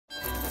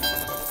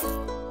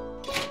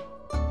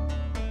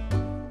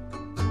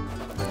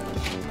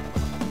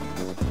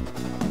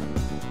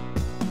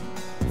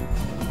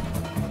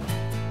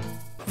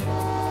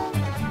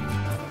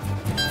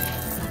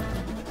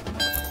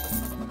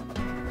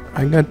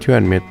I got to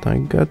admit, I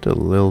got a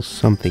little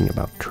something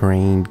about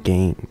train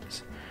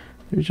games.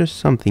 There's just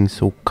something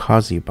so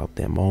cozy about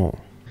them all.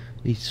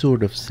 A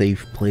sort of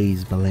safe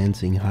place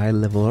balancing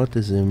high-level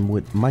autism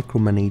with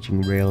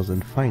micromanaging rails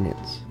and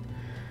finance.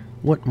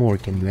 What more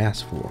can you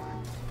ask for?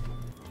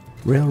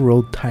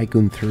 Railroad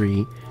Tycoon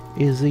 3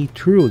 is a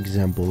true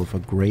example of a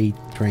great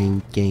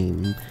train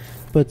game,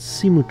 but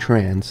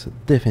Simutrans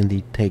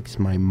definitely takes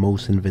my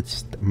most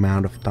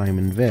amount of time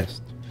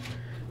invest.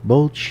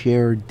 Both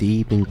share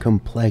deep and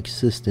complex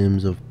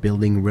systems of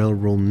building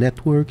railroad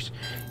networks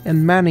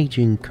and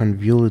managing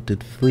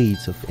convoluted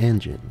fleets of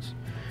engines.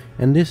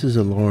 And this is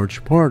a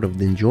large part of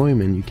the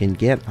enjoyment you can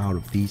get out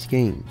of these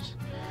games.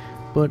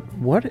 But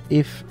what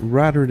if,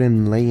 rather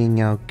than laying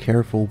out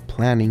careful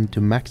planning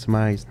to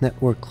maximize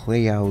network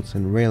layouts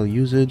and rail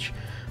usage,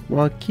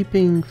 while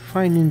keeping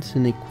finance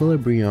in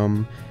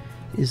equilibrium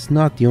is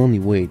not the only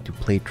way to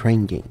play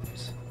train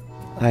games?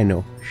 I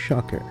know,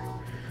 shocker.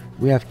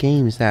 We have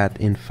games that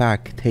in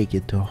fact take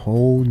it to a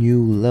whole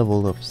new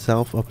level of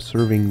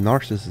self-observing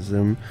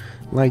narcissism,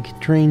 like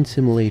Train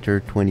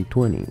Simulator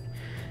 2020,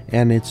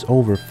 and its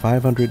over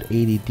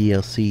 580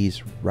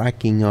 DLCs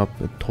racking up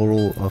a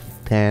total of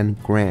 10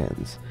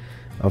 grand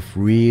of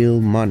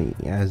real money,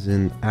 as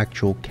in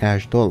actual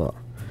cash dollar.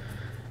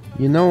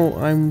 You know,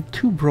 I'm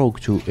too broke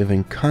to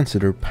even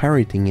consider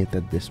pirating it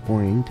at this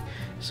point,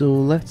 so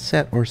let's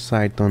set our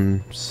sight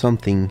on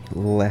something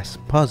less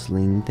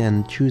puzzling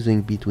than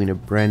choosing between a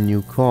brand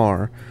new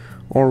car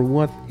or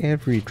what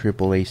every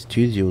AAA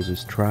studios is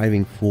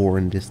striving for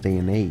in this day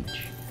and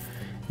age.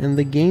 And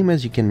the game,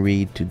 as you can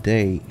read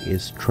today,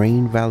 is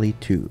Train Valley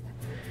 2.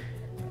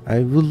 I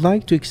would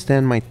like to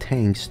extend my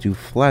thanks to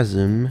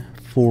Flasm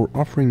for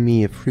offering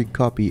me a free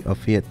copy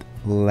of it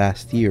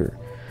last year.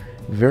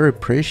 Very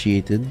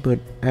appreciated, but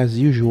as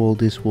usual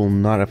this will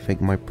not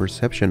affect my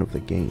perception of the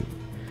game.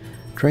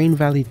 Train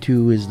Valley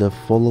 2 is the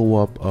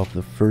follow-up of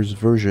the first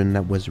version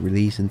that was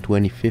released in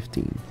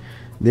 2015,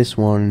 this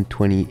one in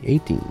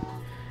 2018.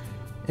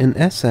 In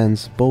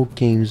essence, both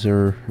games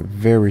are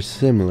very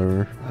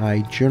similar.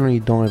 I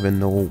generally don't even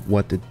know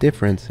what the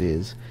difference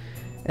is,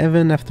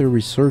 even after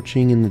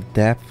researching in the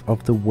depth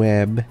of the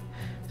web,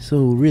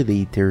 so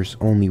really there's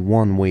only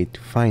one way to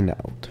find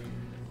out.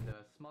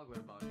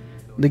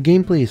 The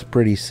gameplay is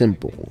pretty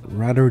simple.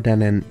 Rather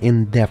than an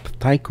in-depth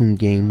tycoon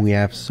game, we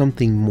have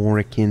something more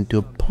akin to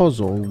a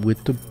puzzle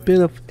with a bit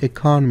of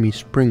economy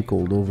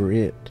sprinkled over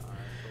it.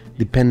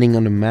 Depending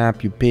on the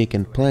map you pick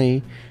and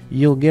play,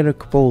 you'll get a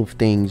couple of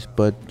things,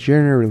 but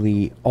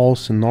generally all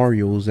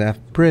scenarios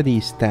have pretty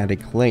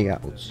static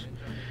layouts.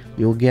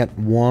 You'll get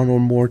one or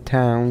more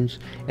towns,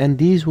 and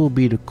these will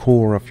be the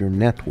core of your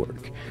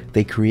network.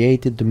 They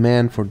create a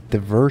demand for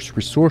diverse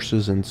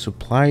resources and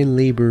supply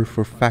labor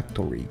for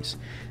factories.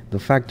 The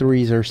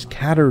factories are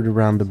scattered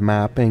around the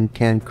map and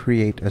can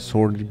create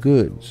assorted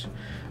goods.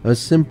 A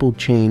simple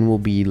chain will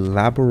be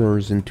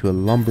laborers into a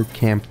lumber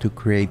camp to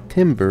create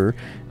timber,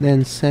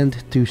 then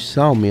sent to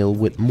sawmill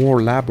with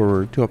more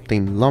laborer to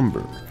obtain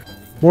lumber.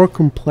 More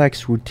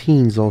complex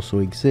routines also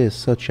exist,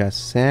 such as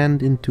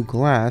sand into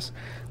glass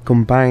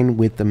combined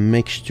with a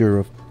mixture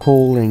of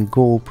coal and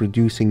gold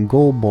producing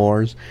gold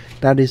bars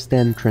that is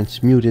then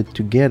transmuted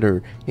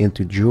together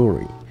into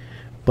jewelry.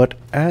 But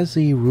as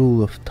a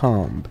rule of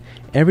thumb,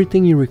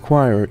 everything you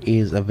require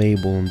is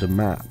available on the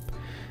map.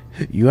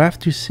 You have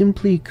to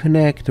simply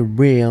connect the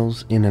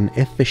rails in an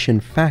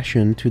efficient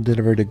fashion to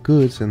deliver the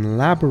goods and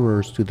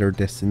laborers to their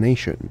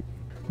destination.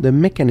 The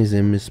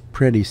mechanism is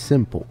pretty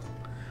simple.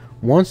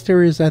 Once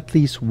there is at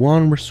least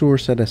one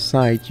resource at a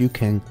site, you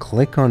can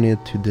click on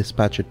it to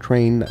dispatch a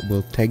train that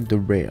will take the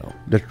rail.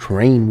 The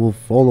train will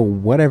follow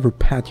whatever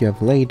path you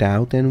have laid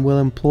out and will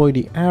employ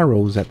the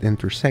arrows at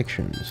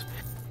intersections.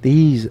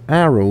 These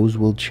arrows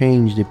will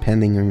change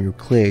depending on your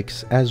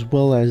clicks, as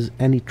well as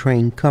any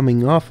train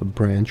coming off a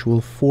branch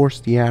will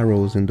force the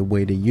arrows in the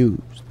way they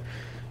used.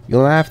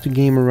 You'll have to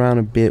game around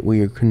a bit with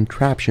your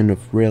contraption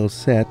of rail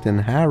set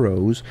and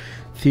arrows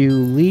to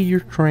lead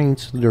your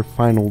trains to their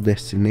final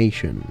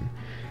destination.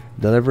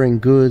 Delivering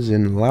goods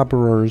and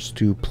laborers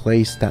to a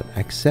place that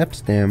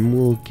accepts them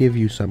will give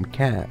you some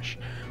cash.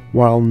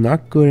 While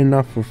not good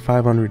enough for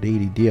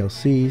 580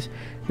 DLCs,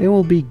 they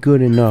will be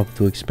good enough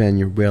to expand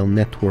your rail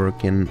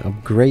network and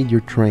upgrade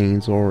your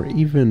trains, or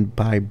even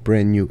buy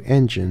brand new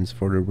engines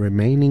for the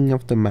remaining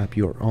of the map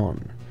you're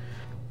on.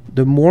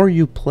 The more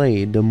you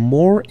play, the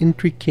more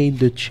intricate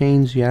the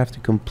chains you have to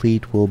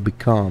complete will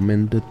become,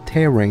 and the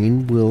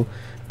terrain will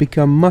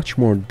become much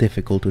more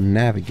difficult to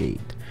navigate.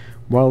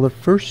 While the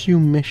first few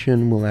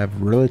missions will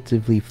have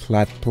relatively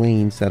flat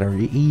plains that are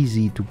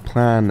easy to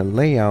plan a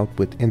layout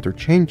with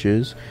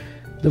interchanges,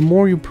 the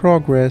more you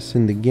progress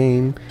in the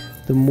game,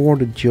 the more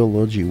the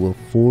geology will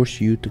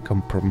force you to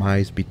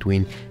compromise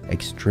between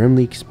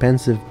extremely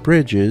expensive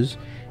bridges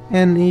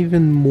and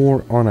even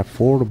more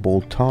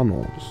unaffordable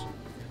tunnels.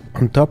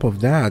 On top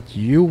of that,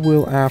 you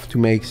will have to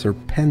make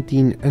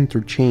serpentine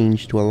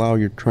interchange to allow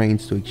your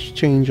trains to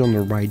exchange on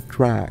the right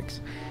tracks,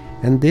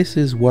 and this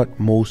is what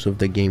most of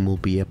the game will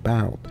be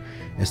about,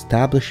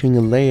 establishing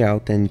a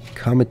layout and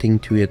committing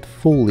to it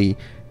fully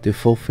to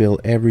fulfill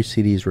every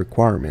city's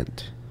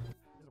requirement.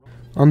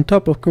 On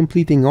top of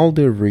completing all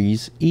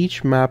deliveries,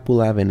 each map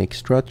will have an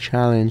extra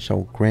challenge that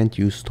will grant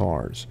you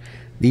stars.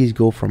 These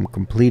go from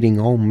completing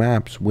all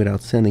maps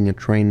without sending a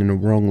train in the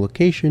wrong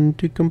location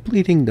to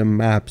completing the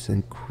maps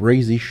in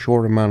crazy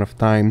short amount of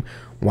time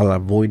while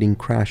avoiding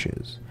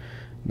crashes.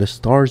 The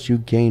stars you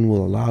gain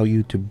will allow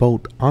you to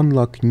both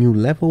unlock new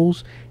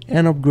levels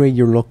and upgrade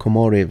your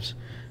locomotives,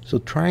 so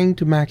trying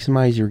to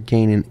maximize your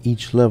gain in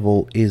each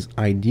level is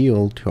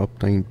ideal to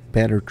obtain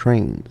better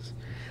trains.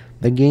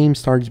 The game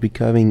starts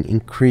becoming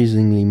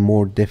increasingly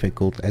more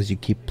difficult as you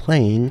keep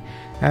playing,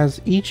 as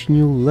each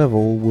new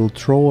level will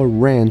throw a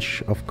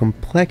wrench of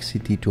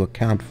complexity to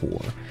account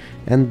for,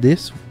 and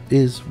this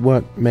is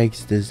what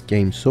makes this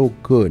game so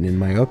good in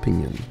my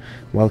opinion.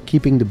 While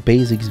keeping the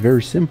basics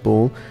very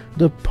simple,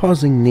 the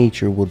puzzling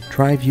nature will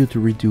drive you to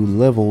redo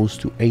levels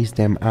to ace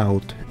them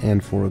out,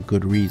 and for a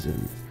good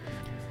reason.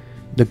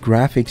 The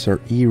graphics are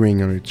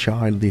erring on a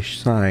childish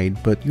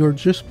side, but you're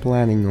just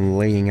planning on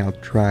laying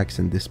out tracks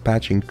and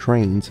dispatching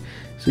trains,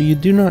 so you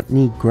do not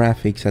need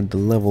graphics at the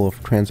level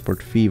of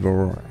Transport Fever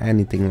or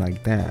anything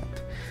like that.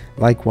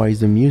 Likewise,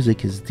 the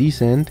music is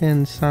decent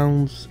and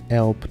sounds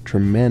help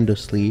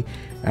tremendously,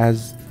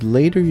 as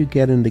later you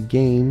get in the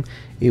game,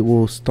 it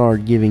will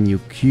start giving you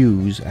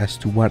cues as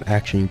to what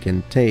action you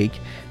can take,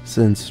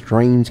 since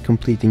trains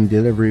completing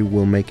delivery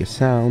will make a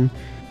sound.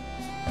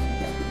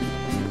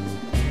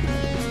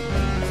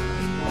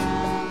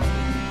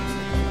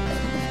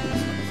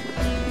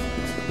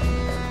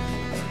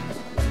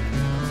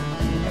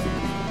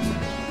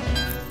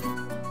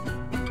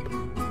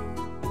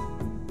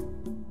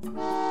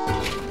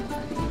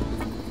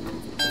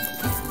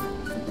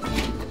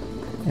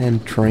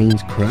 And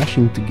trains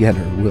crashing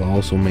together will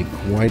also make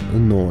quite a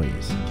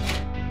noise.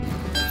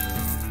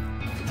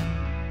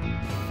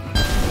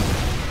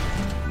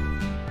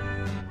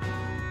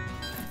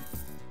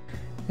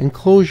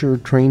 Enclosure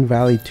Train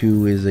Valley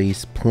 2 is a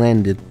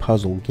splendid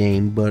puzzle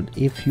game, but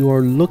if you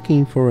are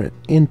looking for an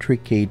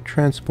intricate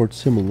transport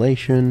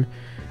simulation,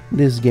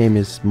 this game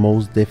is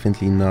most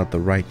definitely not the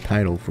right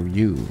title for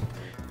you.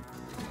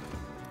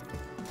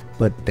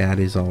 But that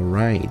is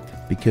alright,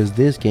 because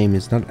this game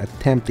is not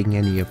attempting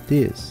any of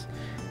this.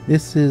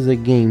 This is a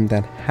game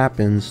that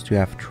happens to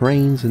have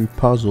trains and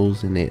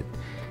puzzles in it,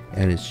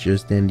 and it's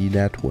just dandy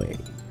that way.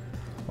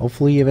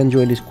 Hopefully you've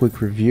enjoyed this quick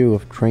review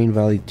of Train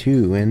Valley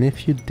 2, and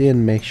if you did,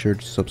 make sure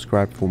to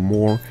subscribe for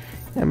more,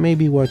 and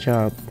maybe watch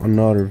out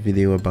another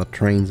video about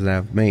trains that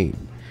I've made.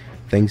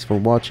 Thanks for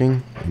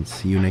watching, and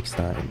see you next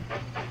time.